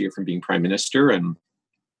Andrew Scheer from being Prime Minister, and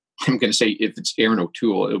I'm going to say if it's Aaron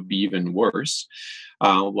O'Toole, it would be even worse,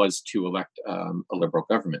 was to elect a Liberal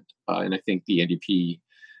government. And I think the NDP,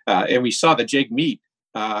 and we saw that Jagmeet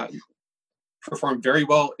performed very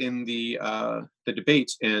well in the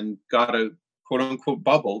debates and got a quote unquote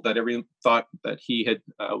bubble that everyone thought that he had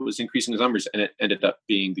was increasing his numbers, and it ended up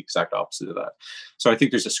being the exact opposite of that. So I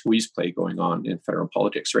think there's a squeeze play going on in federal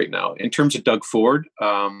politics right now. In terms of Doug Ford,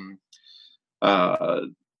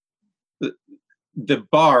 the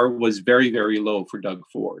bar was very, very low for Doug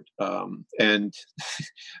Ford. And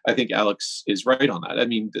I think Alex is right on that. I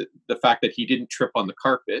mean, the fact that he didn't trip on the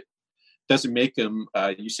carpet doesn't make him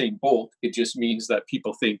Usain Bolt. It just means that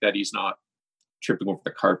people think that he's not tripping over the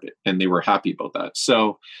carpet, and they were happy about that.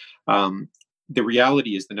 So the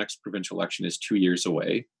reality is the next provincial election is 2 years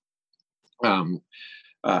away. COVID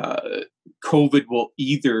will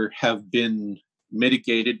either have been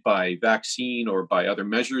mitigated by vaccine or by other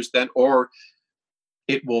measures then, or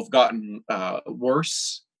it will have gotten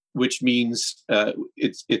worse, which means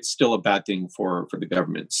it's still a bad thing for the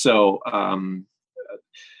government. So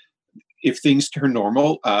if things turn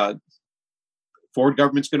normal, Ford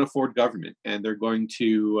government's going to Ford government, and they're going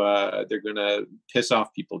to piss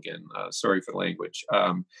off people again. Sorry for the language.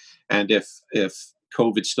 And if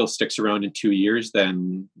COVID still sticks around in 2 years,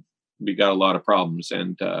 then we got a lot of problems.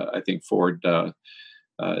 And I think Ford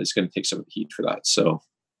is going to take some of the heat for that. So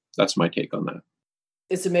that's my take on that.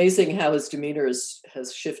 It's amazing how his demeanor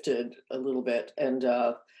has shifted a little bit, and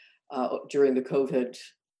during the COVID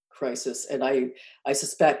crisis. And I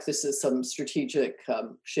suspect this is some strategic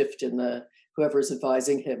shift in whoever's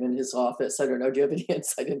advising him in his office. I don't know. Do you have any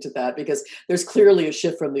insight into that? Because there's clearly a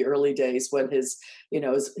shift from the early days when his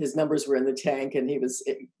numbers were in the tank and he was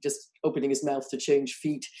just opening his mouth to change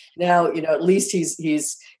feet. Now, at least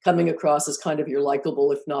he's coming across as kind of your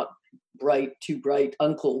likable, if not too bright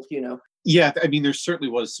uncle, Yeah, I mean, there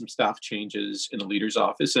certainly was some staff changes in the leader's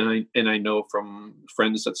office, and I know from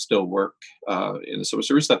friends that still work in the civil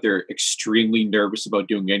service that they're extremely nervous about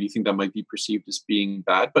doing anything that might be perceived as being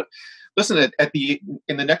bad. But listen,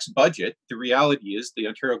 in the next budget, the reality is the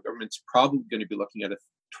Ontario government's probably going to be looking at a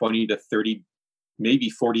 20 to 30,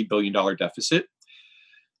 maybe $40 billion deficit,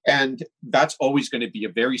 and that's always going to be a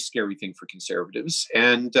very scary thing for Conservatives.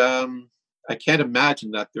 And I can't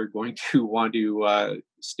imagine that they're going to want to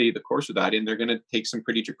stay the course with that, and they're going to take some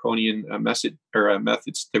pretty draconian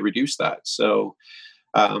methods to reduce that. So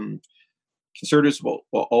Conservatives will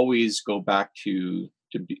always go back to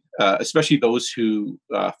be, especially those who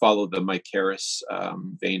follow the Mike Harris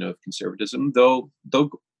vein of conservatism. They'll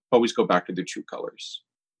always go back to their true colors.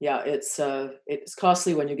 Yeah, it's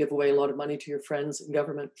costly when you give away a lot of money to your friends in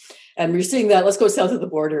government. And we're seeing that. Let's go south of the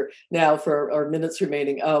border now for our minutes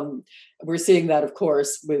remaining. We're seeing that, of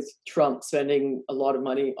course, with Trump spending a lot of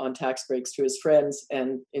money on tax breaks to his friends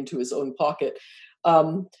and into his own pocket.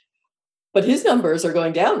 But his numbers are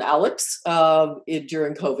going down, Alex,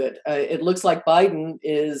 during COVID. It looks like Biden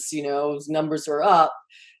is, his numbers are up,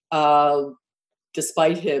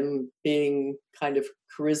 despite him being kind of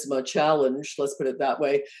charisma challenged, let's put it that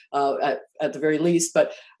way, at the very least.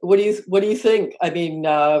 But what do you think? I mean,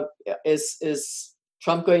 is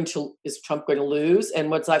Trump going to lose, and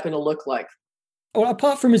what's that going to look like? Well,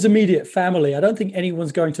 apart from his immediate family, I don't think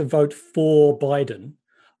anyone's going to vote for Biden.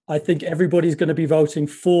 I think everybody's going to be voting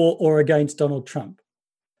for or against Donald Trump.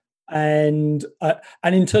 And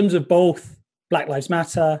in terms of both Black Lives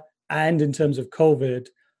Matter and in terms of COVID,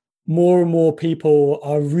 more and more people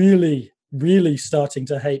are really, really starting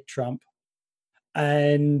to hate Trump.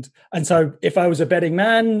 And so if I was a betting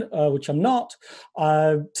man, which I'm not,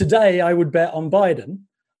 today I would bet on Biden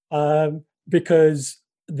because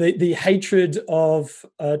the hatred of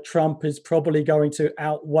Trump is probably going to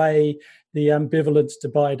outweigh the ambivalence to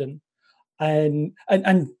Biden.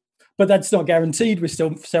 But that's not guaranteed. We're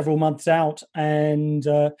still several months out. And,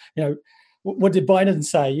 what did Biden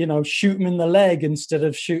say? Shoot him in the leg instead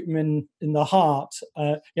of shoot him in the heart.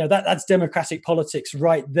 That's democratic politics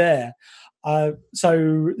right there.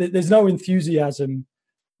 So there's no enthusiasm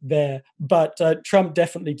there. But Trump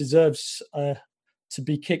definitely deserves to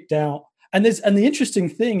be kicked out. And the interesting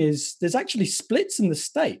thing is there's actually splits in the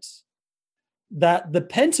States that the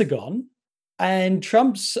Pentagon and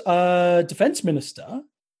Trump's defense minister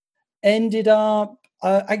ended up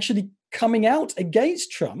actually coming out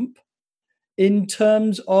against Trump in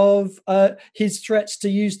terms of his threats to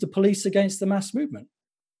use the police against the mass movement.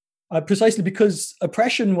 Precisely because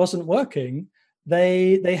oppression wasn't working,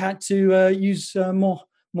 they had to use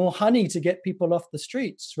more honey to get people off the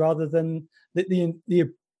streets, rather than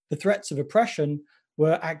the threats of oppression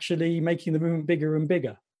were actually making the movement bigger and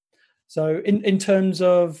bigger. So in terms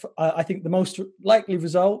of, I think the most likely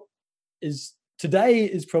result today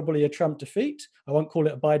is probably a Trump defeat. I won't call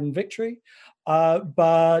it a Biden victory,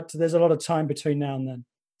 but there's a lot of time between now and then.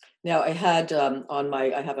 Now, I have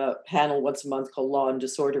a panel once a month called Law and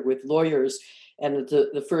Disorder with lawyers, and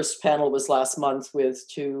the first panel was last month with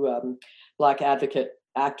two Black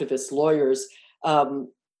activist lawyers.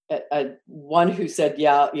 One who said,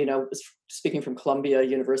 yeah, speaking from Columbia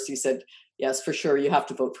University, said, yes, for sure, you have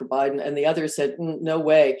to vote for Biden. And the other said, no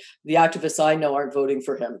way. The activists I know aren't voting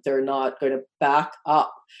for him. They're not going to back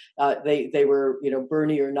up. They were,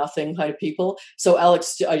 Bernie or nothing kind of people. So,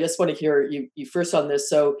 Alex, I just want to hear you first on this.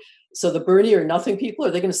 So the Bernie or nothing people,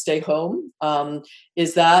 are they going to stay home?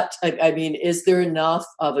 Is there enough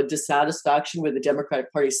of a dissatisfaction with the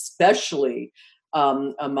Democratic Party, especially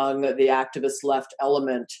among the activist left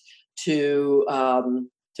element, to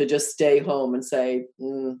just stay home and say,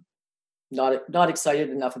 not excited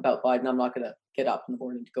enough about Biden, I'm not going to get up in the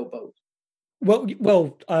morning to go vote?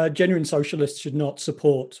 Well, genuine socialists should not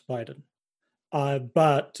support Biden.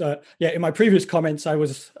 But in my previous comments, I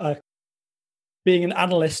was being an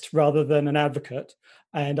analyst rather than an advocate.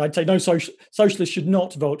 And I'd say no, socialists should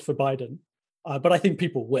not vote for Biden. But I think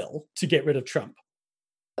people will, to get rid of Trump.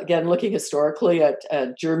 Again, looking historically at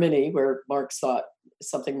Germany, where Marx thought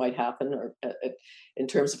something might happen, or in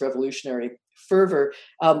terms of revolutionary fervor,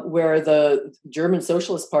 where the German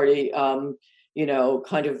Socialist Party,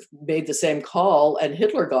 kind of made the same call, and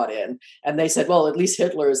Hitler got in, and they said, well, at least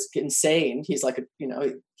Hitler is insane. He's like,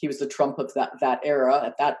 he was the Trump of that era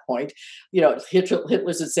at that point.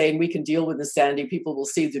 Hitler's insane. We can deal with insanity. People will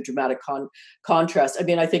see the dramatic contrast. I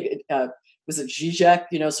mean, I think was it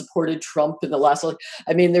Zizek, supported Trump in the last.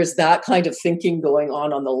 There's that kind of thinking going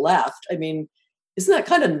on the left. I mean, isn't that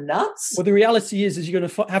kind of nuts? Well, the reality is you're going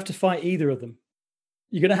to have to fight either of them.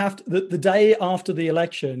 You're going to have to, the day after the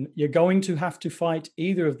election, you're going to have to fight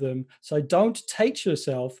either of them. So don't taint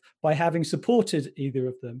yourself by having supported either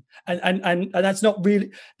of them. And that's not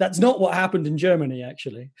what happened in Germany,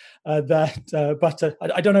 actually. But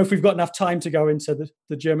I don't know if we've got enough time to go into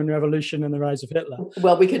the German Revolution and the rise of Hitler.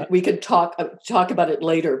 Well, we could talk about it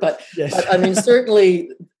later. But, yes. But I mean, certainly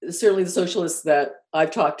the socialists that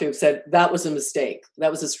I've talked to said that was a mistake.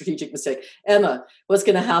 That was a strategic mistake. Emma, what's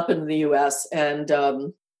going to happen in the U.S. and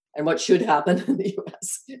what should happen in the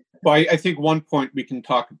U.S.? Well, I think one point we can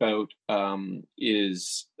talk about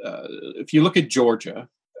is if you look at Georgia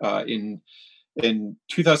in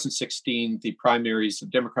 2016, the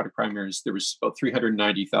Democratic primaries, there was about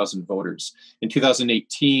 390,000 voters. In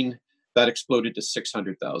 2018, that exploded to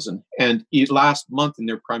 600,000. And last month in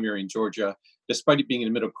their primary in Georgia, despite it being in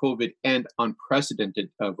the middle of COVID and unprecedented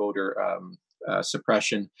voter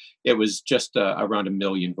suppression, it was just around 1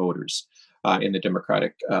 million voters in the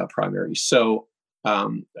Democratic primary. So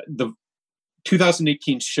the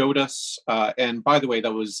 2018 showed us, and by the way,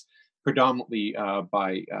 that was predominantly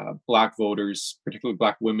by Black voters, particularly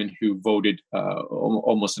Black women who voted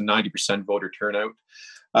almost a 90% voter turnout.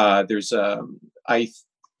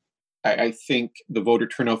 I think the voter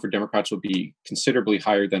turnout for Democrats will be considerably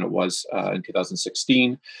higher than it was in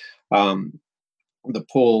 2016. The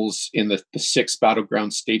polls in the 6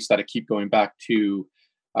 battleground states that I keep going back to,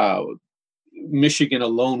 Michigan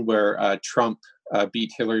alone, where Trump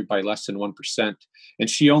beat Hillary by less than 1%, and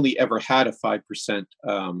she only ever had a 5%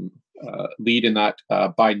 lead in that.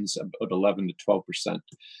 Biden's about 11 to 12%.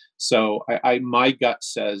 So my gut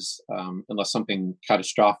says, unless something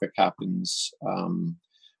catastrophic happens,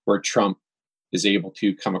 where Trump is able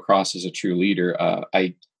to come across as a true leader,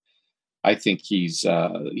 I think he's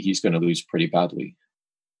going to lose pretty badly.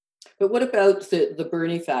 But what about the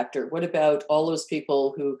Bernie factor? What about all those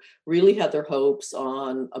people who really had their hopes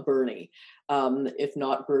on a Bernie, if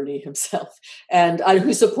not Bernie himself, and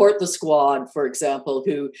who support the squad, for example,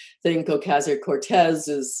 who think Ocasio-Cortez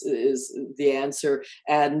is the answer,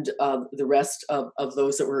 and the rest of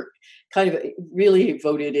those that were kind of really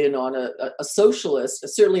voted in on a socialist,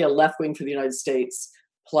 certainly a left wing for the United States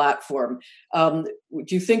platform. Do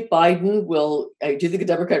you think Biden will, do you think the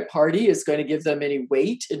Democratic Party is going to give them any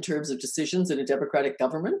weight in terms of decisions in a Democratic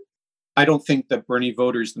government? I don't think that Bernie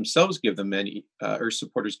voters themselves give them any, or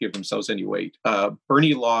supporters give themselves any weight.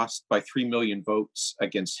 Bernie lost by 3 million votes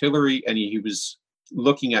against Hillary, and he was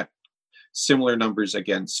looking at similar numbers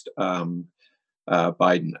against Biden.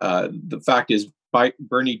 The fact is,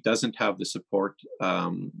 Bernie doesn't have the support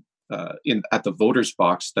at the voters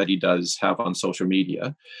box that he does have on social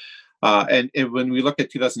media. And when we look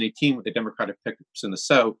at 2018 with the Democratic pickups in the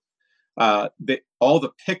South, all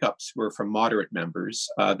the pickups were from moderate members.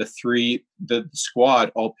 The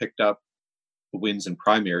squad all picked up wins in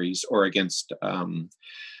primaries or against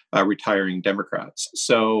retiring Democrats.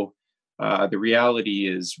 So the reality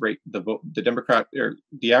is, right, the Democrat, or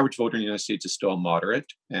the average voter in the United States is still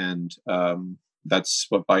moderate, and that's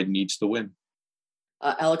what Biden needs to win.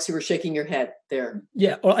 Alex, you were shaking your head there.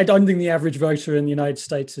 Yeah, well, I don't think the average voter in the United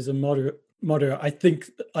States is a moderate. I think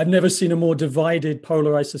I've never seen a more divided,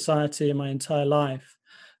 polarized society in my entire life.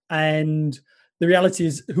 And the reality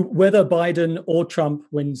is, whether Biden or Trump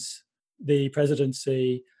wins the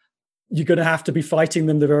presidency, you're going to have to be fighting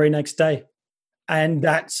them the very next day. And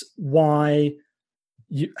that's why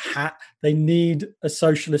they need a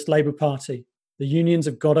socialist Labour Party. The unions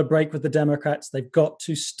have got to break with the Democrats. They've got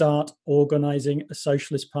to start organizing a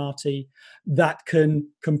socialist party that can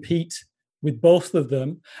compete with both of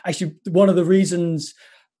them. Actually, one of the reasons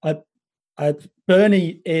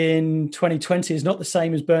Bernie in 2020 is not the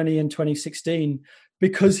same as Bernie in 2016,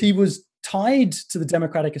 because he was tied to the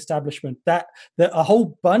Democratic establishment. That a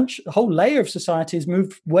whole layer of society has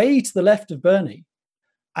moved way to the left of Bernie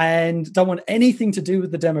and don't want anything to do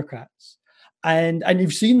with the Democrats. And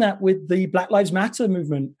you've seen that with the Black Lives Matter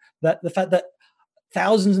movement, that the fact that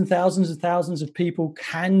thousands and thousands and thousands of people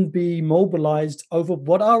can be mobilized over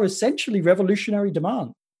what are essentially revolutionary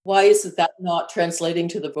demands. Why is that not translating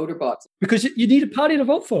to the voter box? Because you need a party to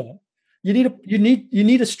vote for. You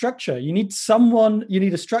need a structure. You need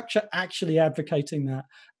a structure actually advocating that.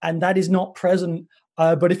 And that is not present.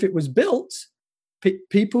 But if it was built,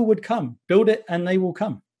 people would come. Build it and they will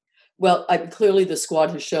come. Well, clearly the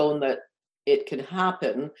squad has shown that it can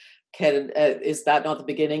happen. Is that not the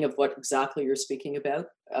beginning of what exactly you're speaking about?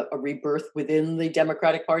 A rebirth within the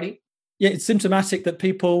Democratic Party? Yeah, it's symptomatic that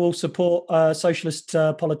people will support socialist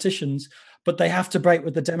politicians, but they have to break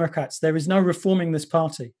with the Democrats. There is no reforming this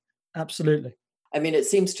party. Absolutely. I mean, it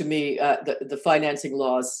seems to me the financing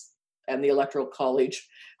laws and the Electoral College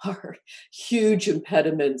are huge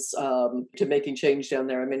impediments to making change down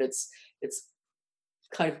there. I mean, it's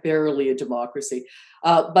kind of barely a democracy.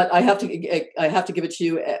 But I have to give it to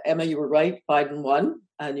you, Emma. You were right. Biden won,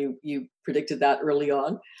 and you predicted that early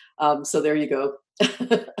on. So there you go.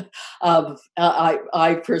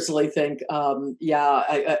 I personally think,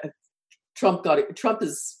 Trump got it. Trump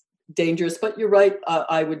is dangerous, but you're right.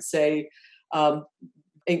 I would say,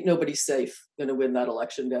 ain't nobody safe going to win that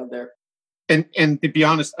election down there. And to be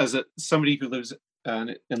honest, as somebody who lives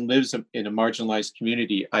in a marginalized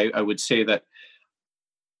community, I would say that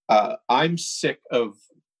I'm sick of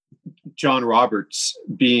John Roberts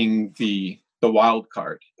being the wild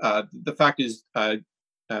card. The fact is,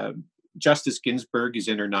 Justice Ginsburg is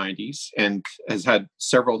in her 90s and has had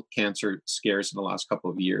several cancer scares in the last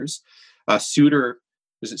couple of years. Souter,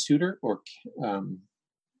 is it Souter or now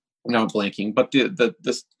I'm blanking? But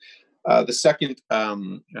the second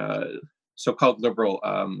so-called liberal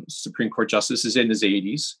Supreme Court justice is in his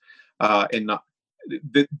 80s, and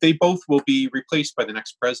they both will be replaced by the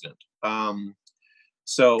next president.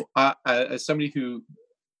 So as somebody who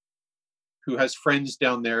has friends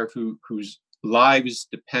down there whose lives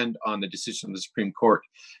depend on the decision of the Supreme Court,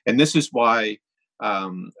 and this is why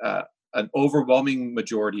an overwhelming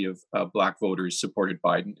majority of Black voters supported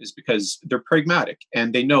Biden, is because they're pragmatic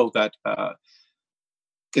and they know that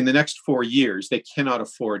in the next 4 years they cannot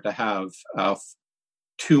afford to have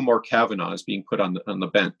two more Kavanaughs being put on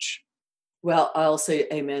the bench. Well, I'll say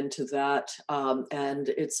amen to that. And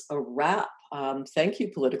it's a wrap. Thank you,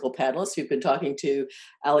 political panelists. We've been talking to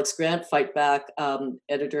Alex Grant, Fightback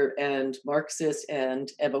editor and Marxist,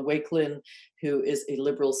 and Emma Wakelin, who is a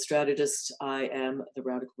liberal strategist. I am the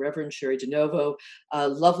Radical Reverend Sherry DeNovo.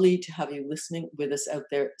 Lovely to have you listening with us out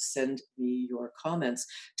there. Send me your comments.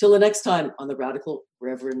 Till the next time on the Radical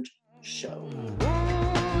Reverend Show.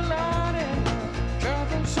 Oh, Lordy,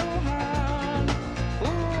 trouble so hard.